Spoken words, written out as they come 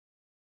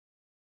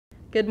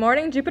Good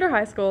morning, Jupiter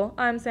High School.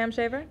 I'm Sam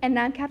Shaver. And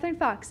I'm Catherine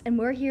Fox, and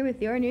we're here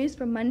with your news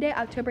for Monday,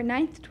 October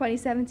 9th,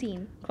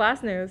 2017.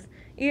 Class news.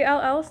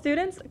 ELL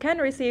students can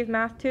receive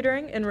math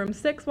tutoring in room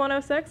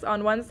 6106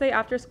 on Wednesday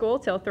after school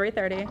till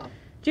 3:30.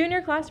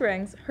 Junior class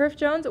rings. Herf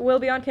Jones will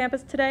be on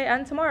campus today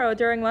and tomorrow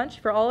during lunch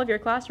for all of your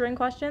class ring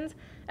questions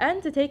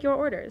and to take your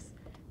orders.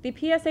 The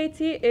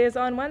PSAT is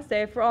on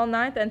Wednesday for all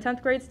 9th and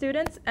 10th grade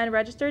students and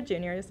registered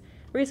juniors.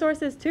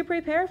 Resources to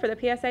prepare for the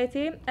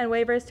PSAT and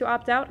waivers to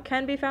opt out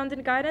can be found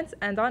in guidance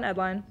and on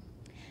Edline.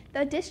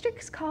 The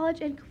district's college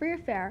and career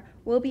fair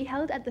will be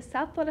held at the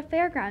South Florida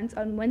Fairgrounds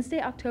on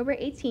Wednesday, October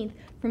 18th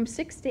from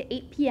 6 to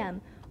 8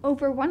 p.m.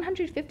 Over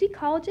 150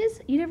 colleges,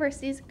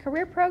 universities,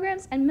 career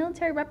programs, and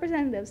military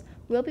representatives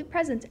will be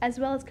present, as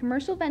well as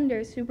commercial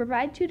vendors who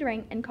provide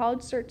tutoring and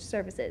college search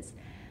services.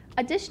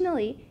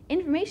 Additionally,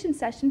 information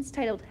sessions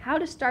titled How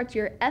to Start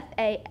Your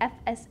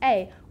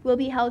FAFSA will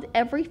be held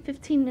every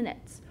 15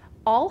 minutes.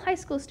 All high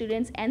school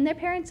students and their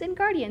parents and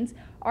guardians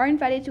are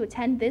invited to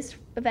attend this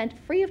event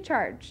free of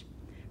charge.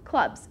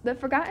 Clubs. The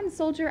Forgotten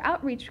Soldier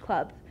Outreach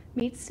Club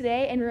meets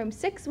today in room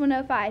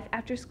 6105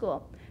 after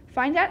school.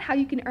 Find out how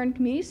you can earn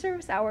community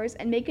service hours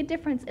and make a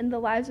difference in the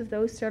lives of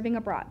those serving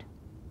abroad.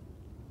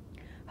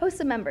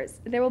 HOSA members.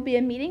 There will be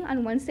a meeting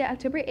on Wednesday,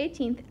 October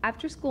 18th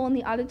after school in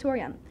the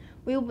auditorium.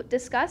 We will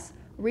discuss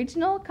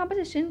regional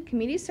competition,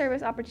 community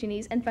service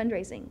opportunities, and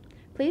fundraising.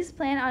 Please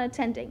plan on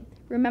attending.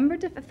 Remember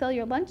to fulfill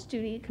your lunch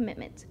duty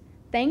commitment.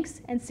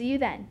 Thanks, and see you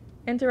then.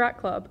 Interact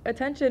Club.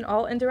 Attention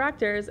all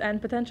interactors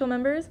and potential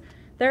members.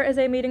 There is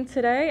a meeting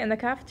today in the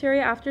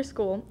cafeteria after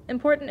school.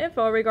 Important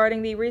info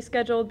regarding the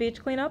rescheduled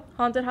beach cleanup,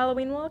 haunted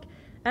Halloween walk,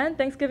 and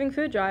Thanksgiving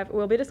food drive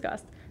will be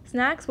discussed.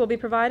 Snacks will be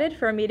provided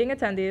for meeting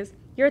attendees.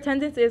 Your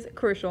attendance is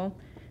crucial.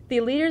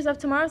 The Leaders of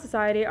Tomorrow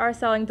Society are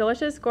selling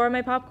delicious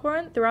gourmet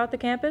popcorn throughout the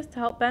campus to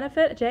help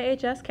benefit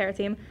JHS Care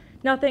Team.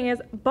 Nothing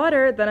is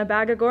better than a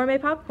bag of gourmet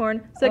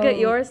popcorn, so get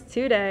yours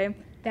today.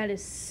 That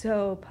is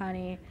so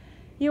punny.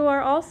 You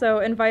are also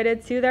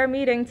invited to their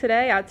meeting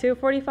today at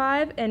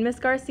 2:45 in Miss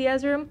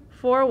Garcia's room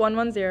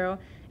 4110.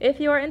 If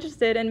you are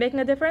interested in making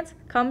a difference,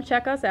 come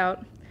check us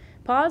out.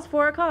 Pause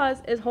for a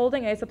Cause is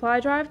holding a supply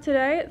drive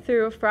today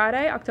through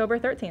Friday, October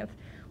 13th.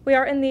 We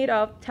are in need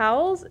of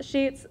towels,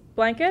 sheets,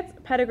 blankets,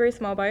 pedigree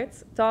small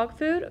bites, dog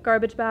food,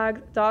 garbage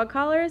bags, dog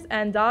collars,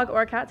 and dog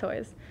or cat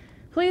toys.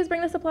 Please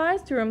bring the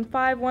supplies to room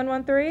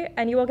 5113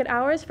 and you will get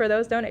hours for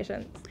those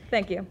donations.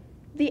 Thank you.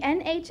 The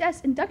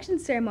NHS induction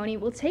ceremony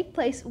will take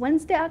place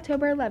Wednesday,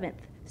 October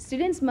 11th.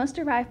 Students must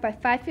arrive by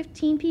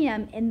 5:15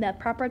 p.m. in the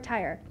proper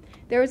attire.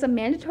 There is a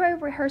mandatory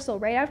rehearsal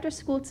right after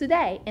school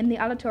today in the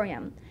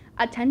auditorium.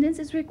 Attendance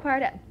is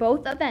required at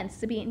both events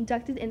to be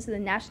inducted into the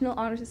National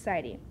Honor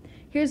Society.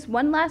 Here's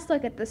one last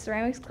look at the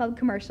Ceramics Club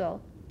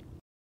commercial.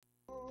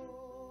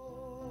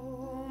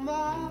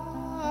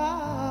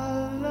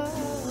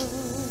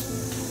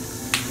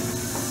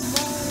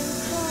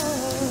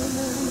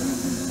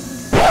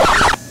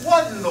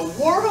 What in the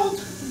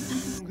world?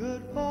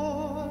 Good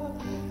for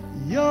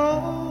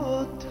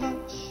your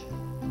touch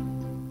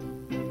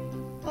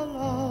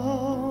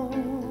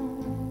alone.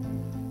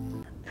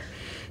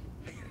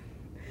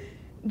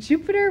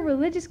 Jupiter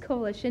Religious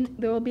Coalition,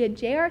 there will be a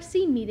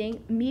JRC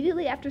meeting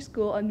immediately after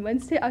school on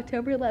Wednesday,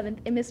 October 11th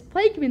in Miss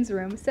Plakeman's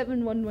room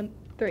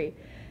 7113.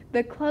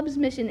 The club's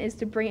mission is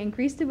to bring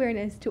increased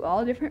awareness to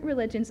all different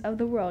religions of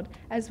the world,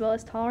 as well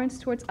as tolerance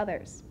towards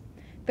others.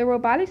 The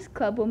Robotics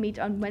Club will meet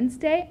on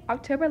Wednesday,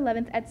 October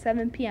 11th at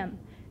 7 p.m.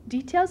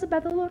 Details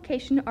about the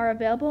location are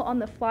available on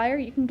the flyer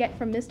you can get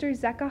from Mr.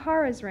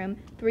 Zakahara's room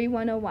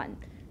 3101.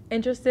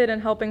 Interested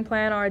in helping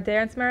plan our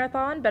dance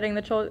marathon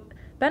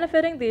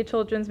benefiting the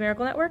Children's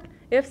Miracle Network?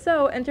 If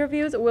so,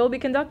 interviews will be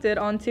conducted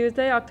on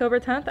Tuesday, October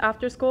 10th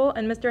after school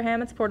in Mr.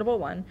 Hammond's Portable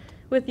 1.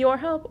 With your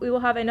help, we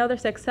will have another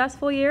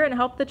successful year and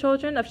help the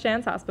children of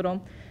Shands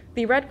Hospital.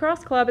 The Red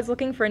Cross Club is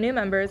looking for new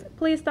members.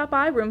 Please stop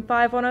by room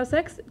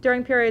 5106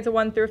 during periods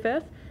 1 through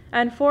 5th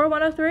and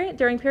 4103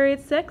 during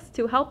period 6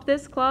 to help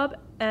this club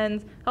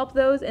and help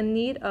those in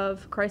need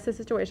of crisis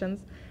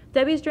situations.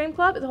 Debbie's Dream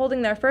Club is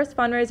holding their first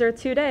fundraiser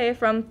today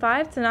from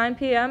 5 to 9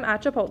 p.m.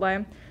 at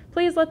Chipotle.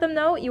 Please let them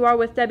know you are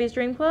with Debbie's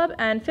Dream Club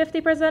and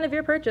 50% of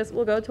your purchase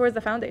will go towards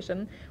the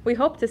foundation. We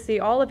hope to see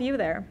all of you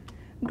there.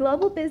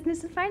 Global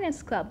Business and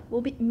Finance Club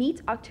will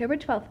meet October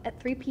 12th at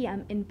 3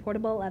 p.m. in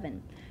Portable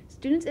 11.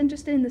 Students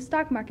interested in the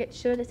stock market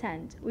should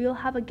attend. We will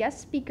have a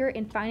guest speaker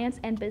in finance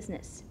and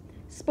business.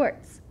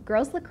 Sports.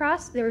 Girls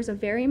lacrosse, there is a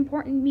very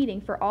important meeting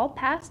for all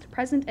past,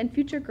 present, and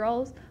future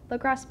girls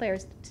lacrosse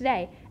players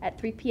today at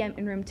 3 p.m.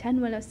 in room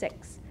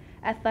 10106.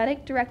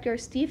 Athletic Director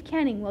Steve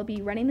Canning will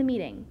be running the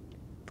meeting.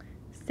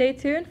 Stay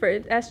tuned for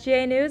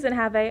SGA News and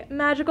have a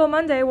magical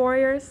Monday,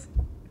 Warriors.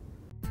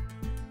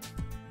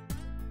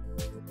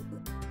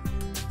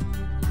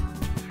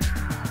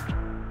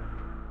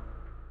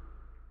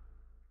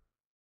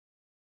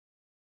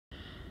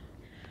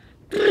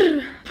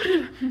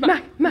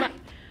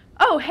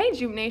 Oh, hey,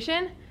 Jupe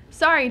Nation.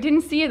 Sorry,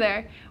 didn't see you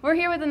there. We're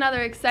here with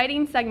another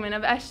exciting segment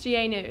of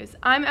SGA News.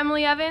 I'm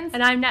Emily Evans.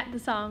 And I'm Nat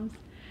DeSalms.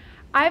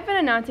 I've been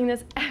announcing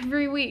this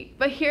every week,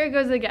 but here it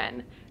goes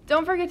again.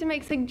 Don't forget to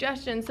make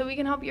suggestions so we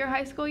can help your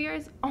high school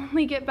years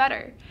only get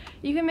better.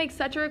 You can make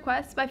such a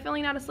request by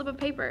filling out a slip of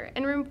paper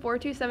in room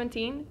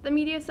 4217, the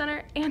Media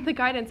Center, and the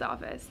Guidance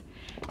Office.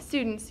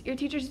 Students, your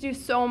teachers do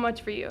so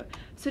much for you,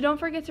 so don't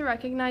forget to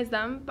recognize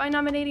them by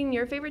nominating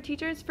your favorite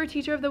teachers for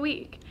Teacher of the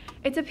Week.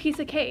 It's a piece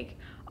of cake.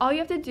 All you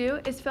have to do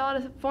is fill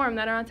out a form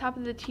that are on top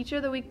of the Teacher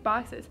of the Week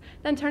boxes,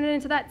 then turn it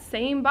into that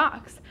same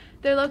box.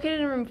 They're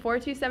located in room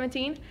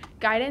 4217,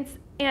 Guidance,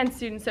 and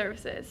Student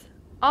Services.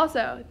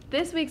 Also,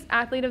 this week's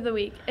Athlete of the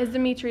Week is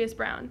Demetrius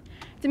Brown.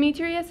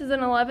 Demetrius is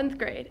in 11th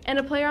grade and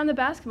a player on the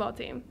basketball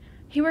team.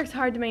 He works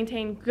hard to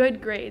maintain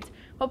good grades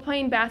while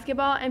playing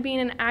basketball and being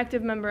an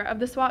active member of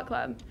the SWAT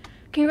Club.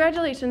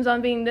 Congratulations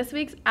on being this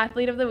week's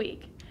Athlete of the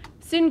Week.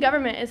 Student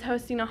Government is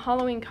hosting a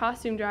Halloween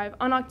costume drive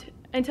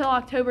until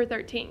October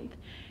 13th.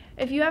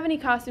 If you have any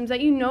costumes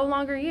that you no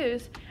longer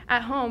use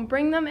at home,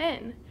 bring them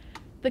in.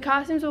 The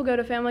costumes will go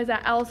to families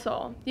at El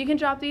Sol. You can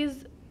drop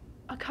these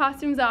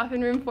costumes off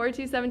in room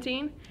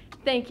 4217.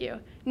 Thank you.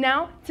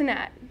 Now to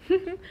Nat.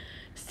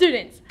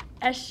 Students,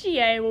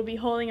 SGA will be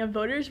holding a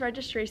voters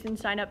registration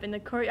sign up in the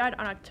courtyard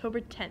on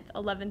October 10th,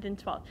 11th, and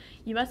 12th.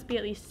 You must be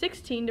at least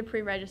 16 to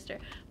pre-register.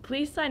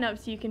 Please sign up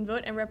so you can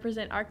vote and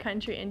represent our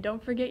country, and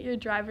don't forget your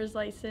driver's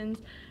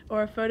license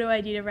or a photo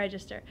ID to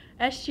register.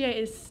 SGA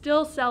is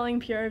still selling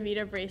Pura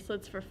Vida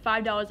bracelets for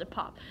 $5 a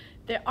pop.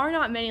 There are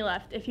not many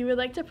left. If you would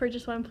like to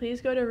purchase one,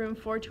 please go to room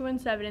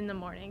 4217 in the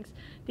mornings.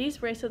 These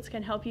bracelets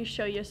can help you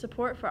show your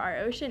support for our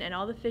ocean and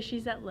all the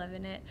fishies that live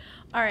in it.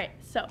 Alright,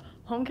 so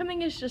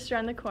homecoming is just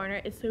around the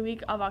corner. It's the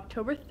week of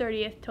October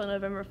 30th till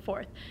November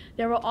 4th.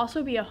 There will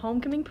also be a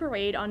homecoming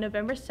parade on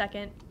November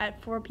 2nd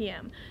at 4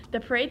 p.m. The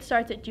parade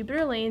starts at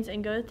Jupiter Lanes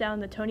and goes down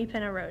the Tony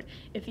Penna Road.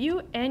 If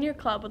you and your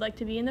club would like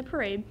to be in the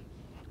parade,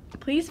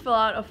 please fill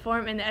out a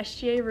form in the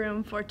SGA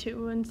room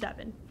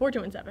 4217.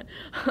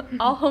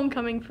 All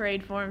homecoming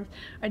parade forms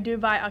are due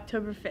by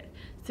October 5th.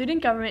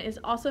 Student Government is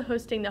also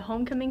hosting the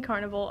Homecoming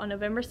Carnival on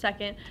November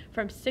 2nd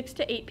from 6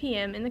 to 8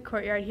 p.m. in the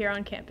courtyard here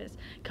on campus.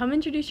 Come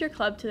introduce your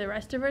club to the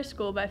rest of our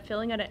school by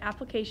filling out an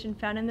application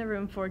found in the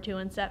room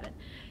 4217.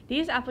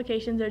 These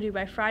applications are due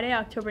by Friday,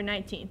 October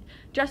 19th.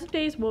 Dress-up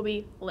days will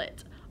be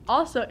lit.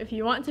 Also, if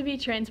you want to be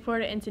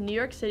transported into New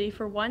York City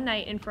for one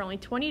night and for only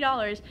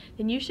 $20,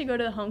 then you should go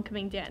to the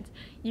homecoming dance.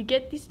 You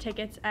get these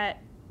tickets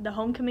at the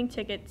homecoming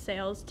ticket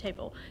sales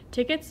table.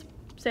 Tickets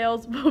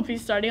sales will be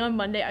starting on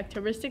Monday,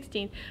 October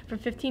 16th for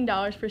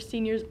 $15 for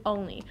seniors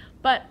only,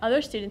 but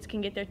other students can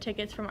get their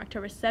tickets from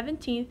October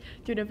 17th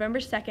through November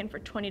 2nd for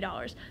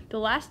 $20. The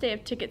last day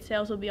of ticket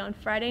sales will be on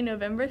Friday,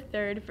 November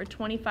 3rd for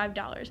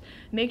 $25.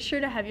 Make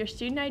sure to have your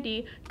student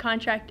ID,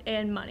 contract,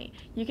 and money.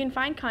 You can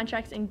find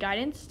contracts in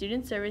Guidance,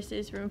 Student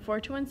Services, room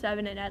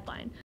 4217 and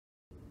Edline.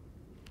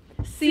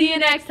 See you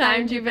next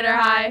time, Jupiter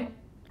High.